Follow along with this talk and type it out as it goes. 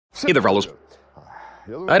Hey there, fellows.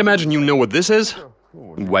 I'd imagine you know what this is?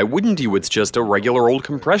 Why wouldn't you? It's just a regular old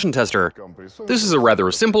compression tester. This is a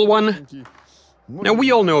rather simple one. Now,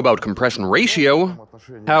 we all know about compression ratio,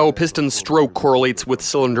 how piston stroke correlates with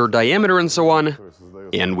cylinder diameter and so on,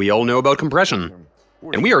 and we all know about compression.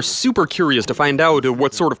 And we are super curious to find out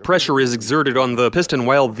what sort of pressure is exerted on the piston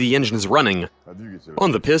while the engine is running.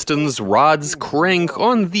 On the pistons, rods, crank,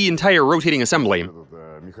 on the entire rotating assembly.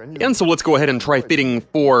 And so let's go ahead and try fitting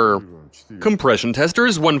 4 compression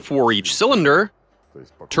testers, 1 for each cylinder.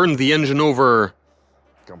 Turn the engine over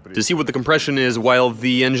to see what the compression is while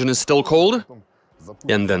the engine is still cold.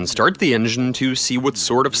 And then start the engine to see what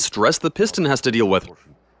sort of stress the piston has to deal with.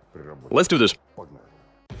 Let's do this.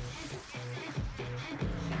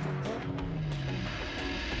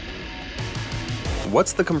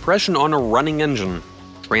 What's the compression on a running engine?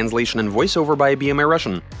 Translation and voiceover by BMI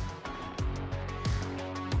Russian.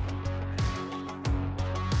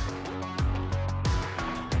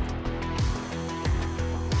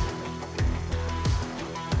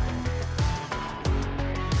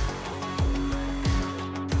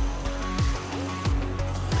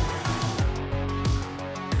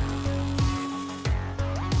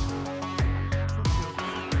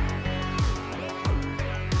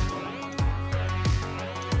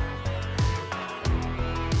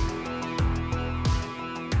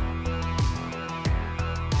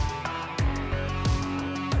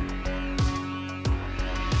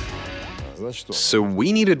 So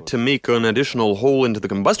we needed to make an additional hole into the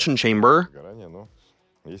combustion chamber,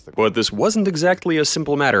 but this wasn't exactly a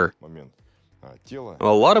simple matter.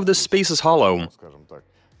 A lot of this space is hollow,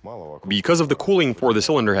 because of the cooling for the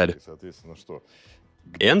cylinder head.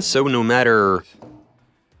 And so no matter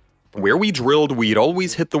where we drilled, we'd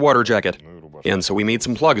always hit the water jacket. And so we made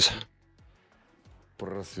some plugs.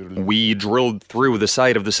 We drilled through the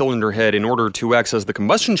side of the cylinder head in order to access the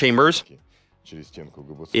combustion chambers,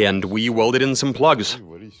 and we welded in some plugs.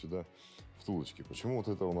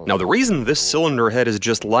 Now, the reason this cylinder head is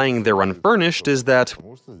just lying there unfurnished is that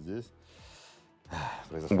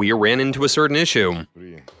we ran into a certain issue.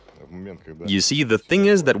 You see, the thing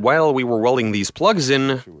is that while we were welding these plugs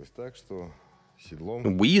in,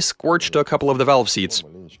 we scorched a couple of the valve seats.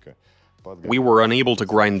 We were unable to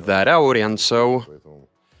grind that out, and so,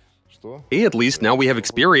 at least now we have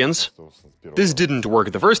experience. This didn't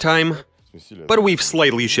work the first time, but we've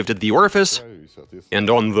slightly shifted the orifice, and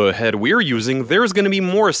on the head we're using, there's going to be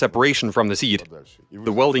more separation from the seat.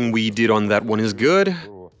 The welding we did on that one is good.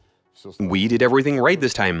 We did everything right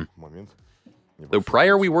this time. Though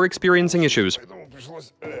prior we were experiencing issues.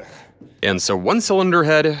 And so one cylinder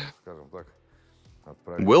head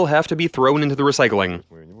will have to be thrown into the recycling.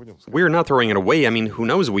 We're not throwing it away, I mean, who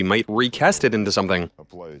knows, we might recast it into something.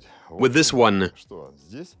 With this one,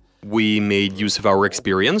 we made use of our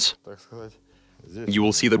experience. You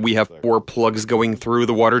will see that we have 4 plugs going through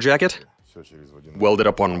the water jacket, welded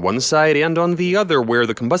up on one side and on the other where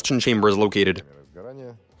the combustion chamber is located.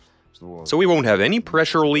 So we won't have any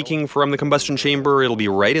pressure leaking from the combustion chamber, it'll be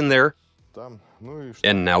right in there.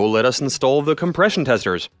 And now let us install the compression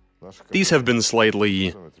testers. These have been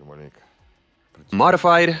slightly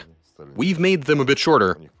modified. We've made them a bit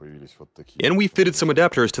shorter, and we fitted some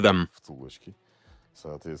adapters to them.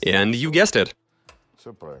 And you guessed it.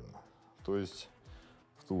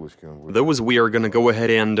 Those we are going to go ahead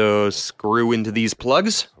and screw into these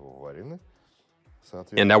plugs.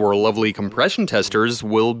 And our lovely compression testers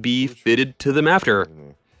will be fitted to them after.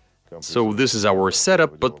 So this is our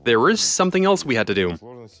setup, but there is something else we had to do.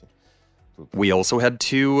 We also had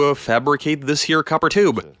to fabricate this here copper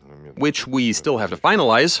tube, which we still have to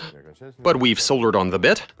finalize, but we've soldered on the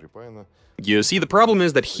bit. You see, the problem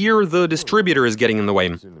is that here the distributor is getting in the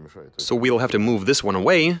way, so we'll have to move this one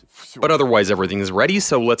away, but otherwise everything is ready,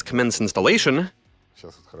 so let's commence installation.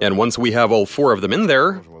 And once we have all 4 of them in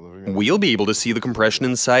there, we'll be able to see the compression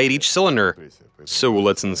inside each cylinder. So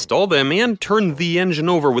let's install them and turn the engine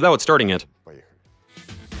over without starting it.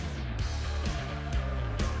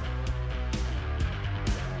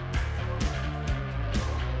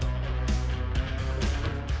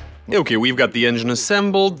 Okay, we've got the engine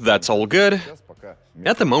assembled, that's all good.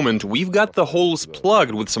 At the moment, we've got the holes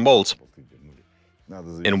plugged with some bolts.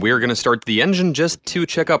 And we're gonna start the engine just to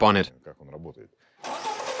check up on it.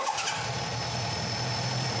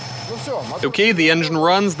 Okay, the engine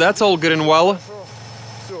runs, that's all good and well.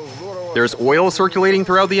 There's oil circulating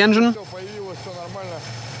throughout the engine.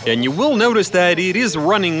 And you will notice that it is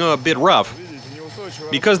running a bit rough,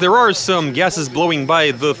 because there are some gases blowing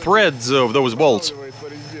by the threads of those bolts.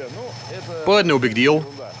 But no big deal.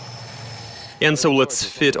 And so let's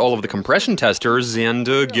fit all of the compression testers and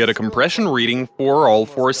get a compression reading for all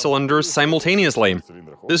 4 cylinders simultaneously.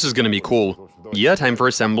 This is gonna be cool. Yeah, time for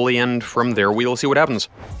assembly, and from there we'll see what happens.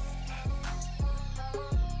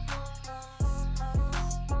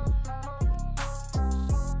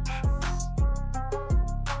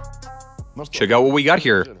 Check out what we got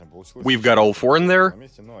here. We've got all 4 in there,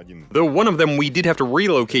 though one of them we did have to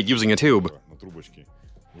relocate using a tube.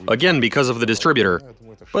 Again, because of the distributor.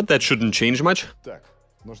 But that shouldn't change much.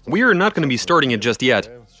 We're not going to be starting it just yet.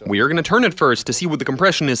 We are going to turn it first to see what the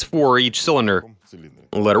compression is for each cylinder.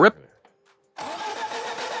 Let it rip.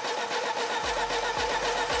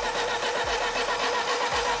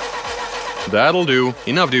 That'll do.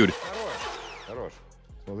 Enough, dude.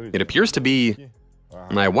 It appears to be...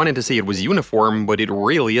 I wanted to say it was uniform, but it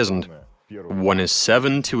really isn't. 1 is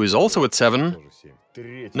 7, 2 is also at 7,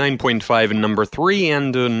 9.5 in number 3,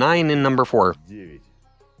 and 9 in number 4.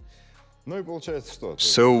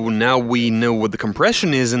 So now we know what the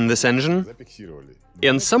compression is in this engine,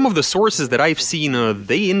 and some of the sources that I've seen,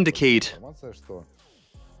 they indicate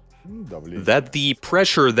that the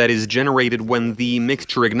pressure that is generated when the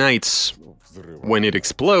mixture ignites, when it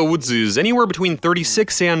explodes, is anywhere between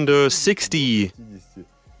 36 and 60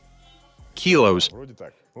 kilos.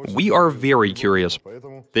 We are very curious.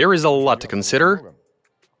 There is a lot to consider,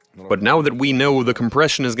 but now that we know the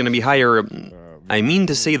compression is going to be higher, I mean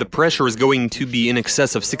to say the pressure is going to be in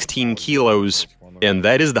excess of 16 kilos, and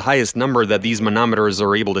that is the highest number that these manometers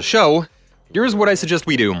are able to show. Here's what I suggest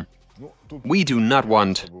we do. We do not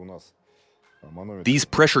want these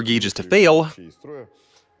pressure gauges to fail,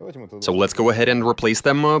 so let's go ahead and replace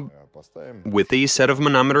them with a set of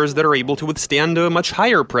manometers that are able to withstand a much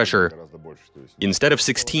higher pressure. Instead of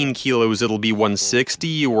 16 kilos, it'll be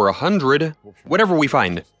 160 or 100, whatever we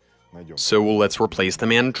find. So let's replace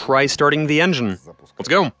them and try starting the engine. Let's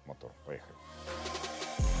go.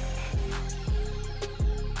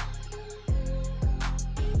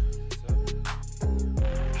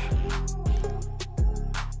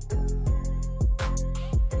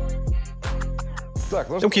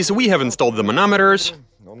 Okay, so we have installed the manometers.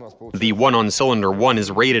 The one on cylinder 1 is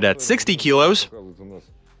rated at 60 kilos.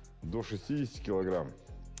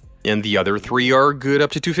 And the other 3 are good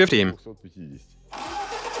up to 250.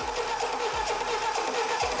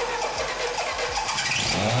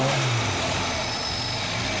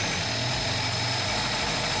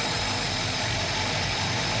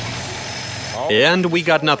 And we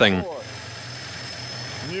got nothing.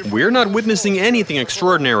 We're not witnessing anything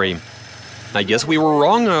extraordinary. I guess we were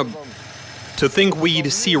wrong to think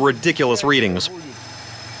we'd see ridiculous readings.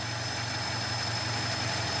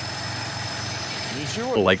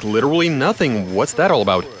 Like literally nothing. What's that all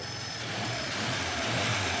about?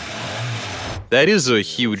 That is a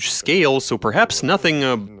huge scale, so perhaps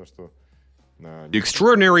nothing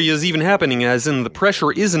extraordinary is even happening, as in the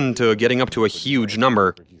pressure isn't getting up to a huge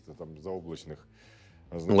number.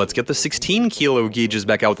 Let's get the 16 kilo gauges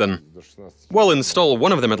back out then. Well, install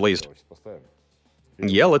one of them at least.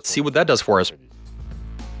 Yeah, let's see what that does for us.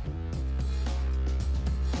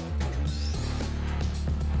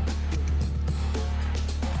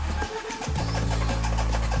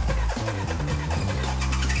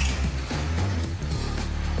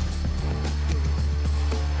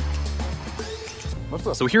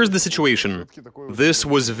 So here's the situation. This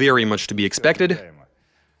was very much to be expected.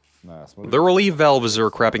 The relief valves are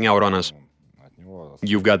crapping out on us.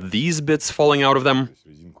 You've got these bits falling out of them.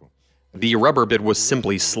 The rubber bit was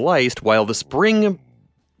simply sliced, while the spring...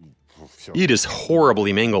 it is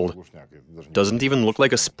horribly mangled. Doesn't even look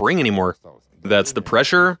like a spring anymore. That's the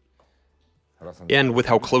pressure. And with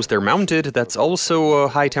how close they're mounted, that's also a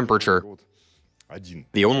high temperature.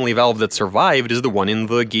 The only valve that survived is the one in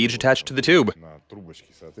the gauge attached to the tube.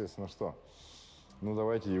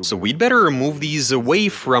 So we'd better move these away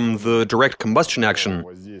from the direct combustion action.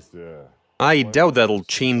 I doubt that'll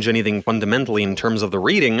change anything fundamentally in terms of the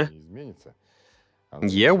reading.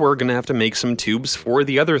 Yeah, we're gonna have to make some tubes for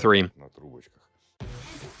the other 3.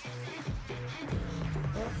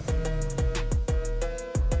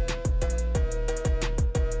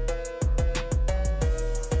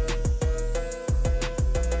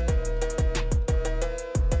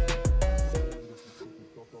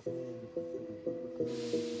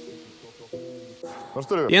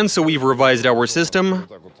 And so we've revised our system,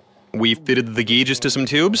 we've fitted the gauges to some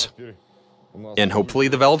tubes, and hopefully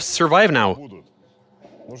the valves survive now.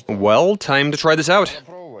 Well, time to try this out.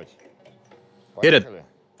 Hit it.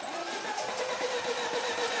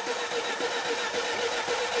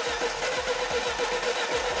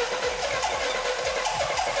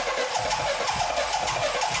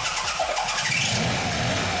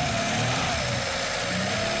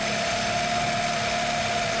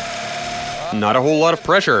 Not a whole lot of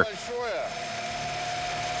pressure.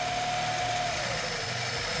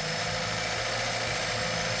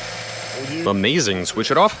 Amazing,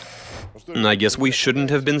 switch it off? I guess we shouldn't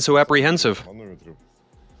have been so apprehensive.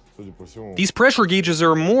 These pressure gauges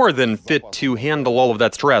are more than fit to handle all of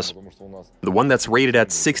that stress. The one that's rated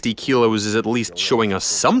at 60 kilos is at least showing us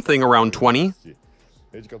something around 20.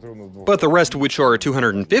 But the rest, which are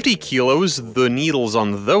 250 kilos, the needles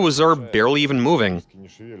on those are barely even moving.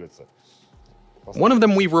 One of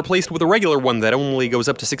them we've replaced with a regular one that only goes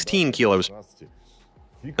up to 16 kilos.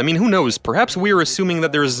 I mean, who knows, perhaps we're assuming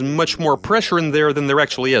that there's much more pressure in there than there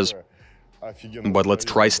actually is. But let's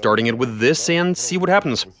try starting it with this and see what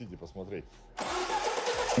happens.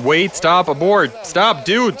 Wait, stop, abort, stop,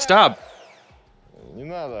 dude, stop.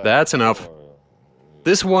 That's enough.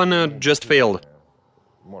 This one just failed.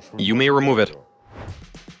 You may remove it.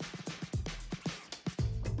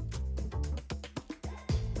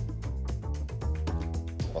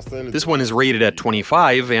 This one is rated at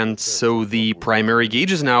 25, and so the primary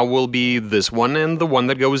gauges now will be this one and the one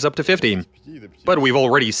that goes up to 50. But we've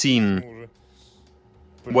already seen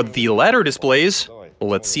what the latter displays.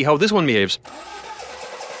 Let's see how this one behaves.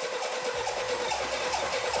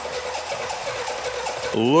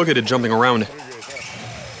 Look at it jumping around.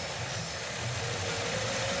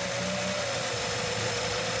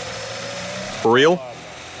 For real?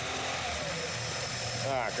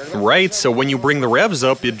 Right, so when you bring the revs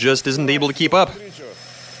up, it just isn't able to keep up.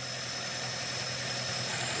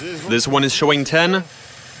 This one is showing 10.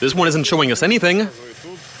 This one isn't showing us anything.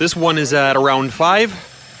 This one is at around 5.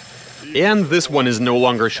 And this one is no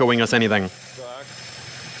longer showing us anything.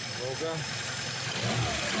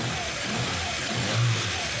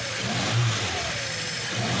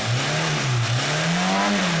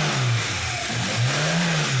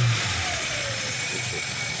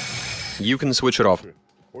 You can switch it off.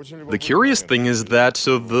 The curious thing is that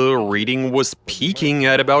the reading was peaking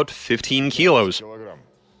at about 15 kilos.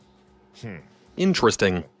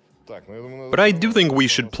 Interesting. But I do think we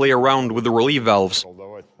should play around with the relief valves.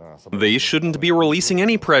 They shouldn't be releasing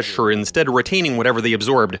any pressure, instead retaining whatever they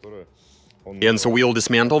absorbed. And so we'll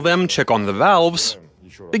dismantle them, check on the valves,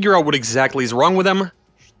 figure out what exactly is wrong with them,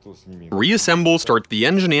 reassemble, start the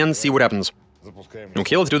engine, and see what happens.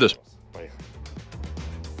 Okay, let's do this.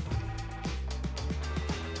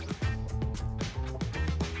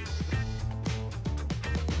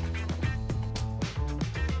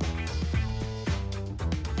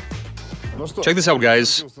 Check this out,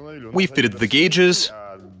 guys. We fitted the gauges.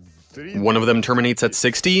 One of them terminates at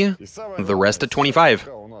 60, the rest at 25.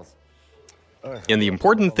 And the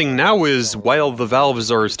important thing now is, while the valves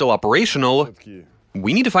are still operational,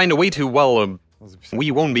 we need to find a way to, well, we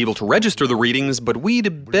won't be able to register the readings, but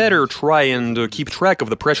we'd better try and keep track of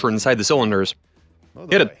the pressure inside the cylinders.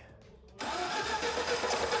 Hit it.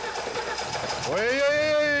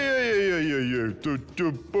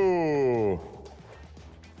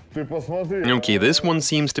 Okay, this one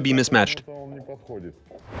seems to be mismatched.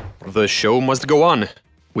 The show must go on.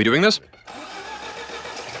 We doing this?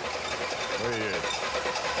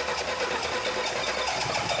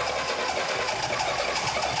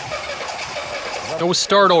 Oh,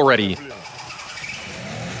 start already.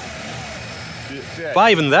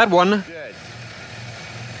 5 in that one.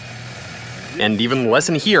 And even less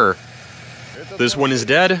in here. This one is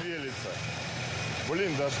dead.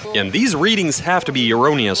 And these readings have to be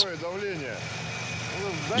erroneous.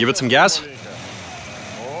 Give it some gas.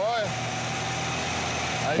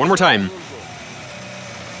 One more time.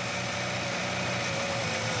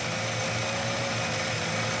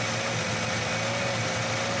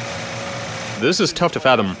 This is tough to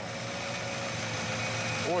fathom.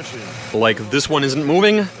 Like, this one isn't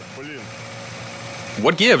moving.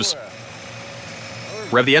 What gives?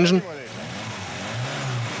 Rev the engine.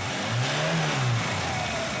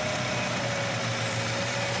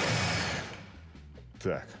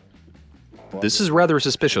 This is rather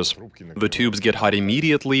suspicious. The tubes get hot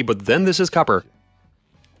immediately, but then this is copper.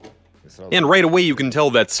 And right away you can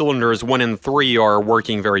tell that cylinders 1 and 3 are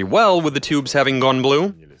working very well with the tubes having gone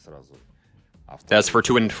blue. As for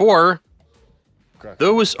 2 and 4,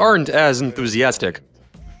 those aren't as enthusiastic.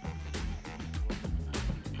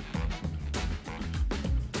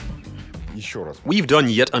 We've done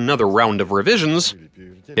yet another round of revisions,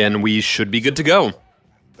 and we should be good to go.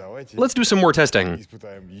 Let's do some more testing.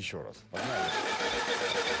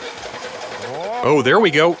 Oh, there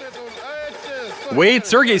we go. Wait,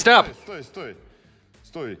 Sergey, stop!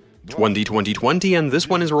 20-20-20, and this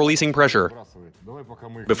one is releasing pressure.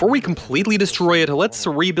 Before we completely destroy it, let's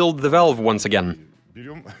rebuild the valve once again.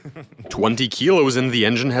 20 kilos and the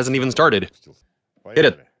engine hasn't even started. Hit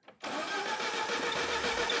it.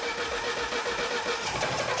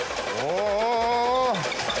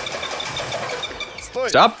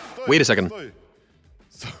 Stop! Wait a second.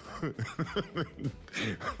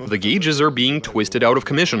 The gauges are being twisted out of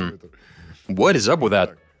commission. What is up with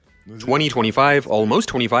that? 20, 25, almost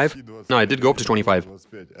 25. No, it did go up to 25.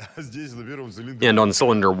 And on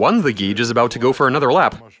cylinder 1, the gauge is about to go for another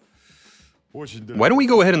lap. Why don't we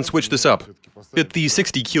go ahead and switch this up? Fit the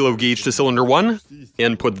 60 kilo gauge to cylinder 1,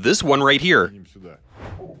 and put this one right here.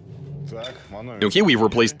 Okay, we've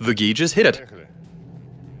replaced the gauges, hit it.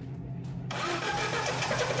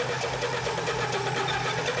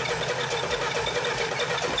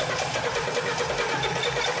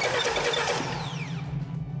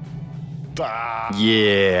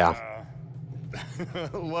 Yeah.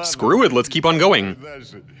 Screw it, let's keep on going.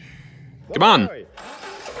 Come on.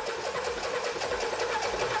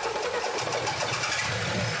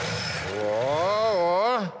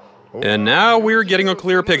 And now we're getting a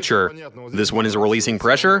clear picture. This one is releasing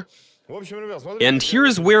pressure. And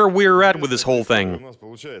here's where we're at with this whole thing.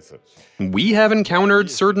 We have encountered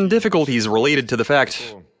certain difficulties related to the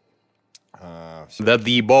fact that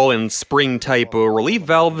the ball and spring type relief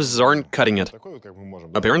valves aren't cutting it.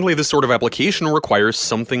 Apparently this sort of application requires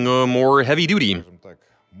something more heavy-duty,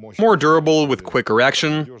 more durable with quicker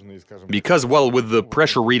action, because, well, with the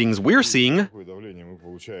pressure readings we're seeing...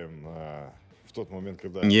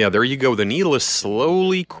 Yeah, there you go, the needle is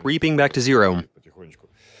slowly creeping back to zero.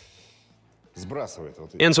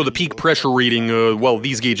 And so the peak pressure reading, well,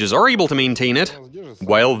 these gauges are able to maintain it,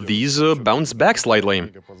 while these bounce back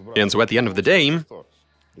slightly. And so at the end of the day,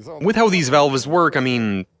 with how these valves work, I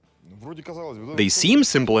mean, they seem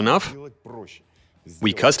simple enough.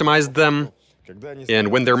 We customized them, and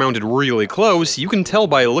when they're mounted really close, you can tell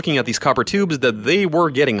by looking at these copper tubes that they were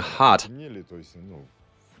getting hot.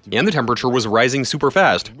 And the temperature was rising super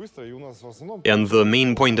fast. And the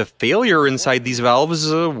main point of failure inside these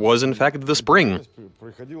valves was in fact the spring.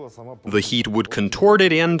 The heat would contort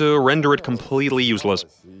it and render it completely useless.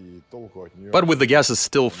 But with the gases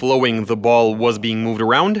still flowing, the ball was being moved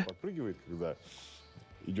around.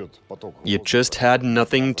 It just had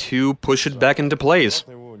nothing to push it back into place.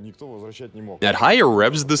 At higher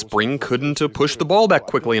revs, the spring couldn't push the ball back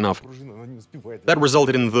quickly enough. That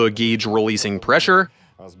resulted in the gauge releasing pressure.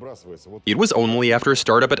 It was only after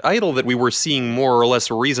startup at idle that we were seeing more or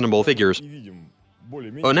less reasonable figures.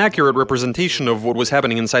 An accurate representation of what was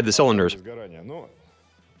happening inside the cylinders.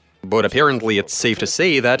 But apparently it's safe to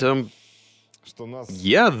say that,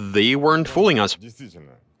 yeah, they weren't fooling us.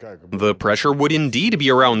 The pressure would indeed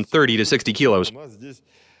be around 30 to 60 kilos.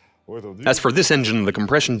 As for this engine, the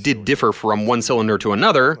compression did differ from one cylinder to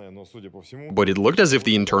another, but it looked as if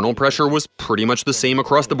the internal pressure was pretty much the same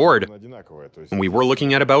across the board. We were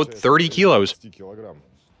looking at about 30 kilos.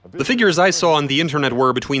 The figures I saw on the internet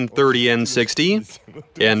were between 30 and 60,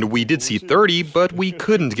 and we did see 30, but we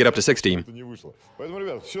couldn't get up to 60.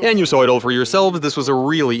 And you saw it all for yourselves, this was a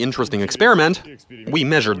really interesting experiment. We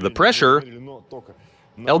measured the pressure,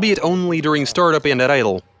 albeit only during startup and at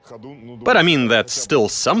idle. But I mean, that's still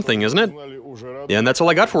something, isn't it? And that's all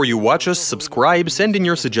I got for you. Watch us, subscribe, send in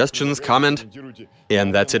your suggestions, comment.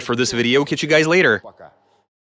 And that's it for this video. Catch you guys later.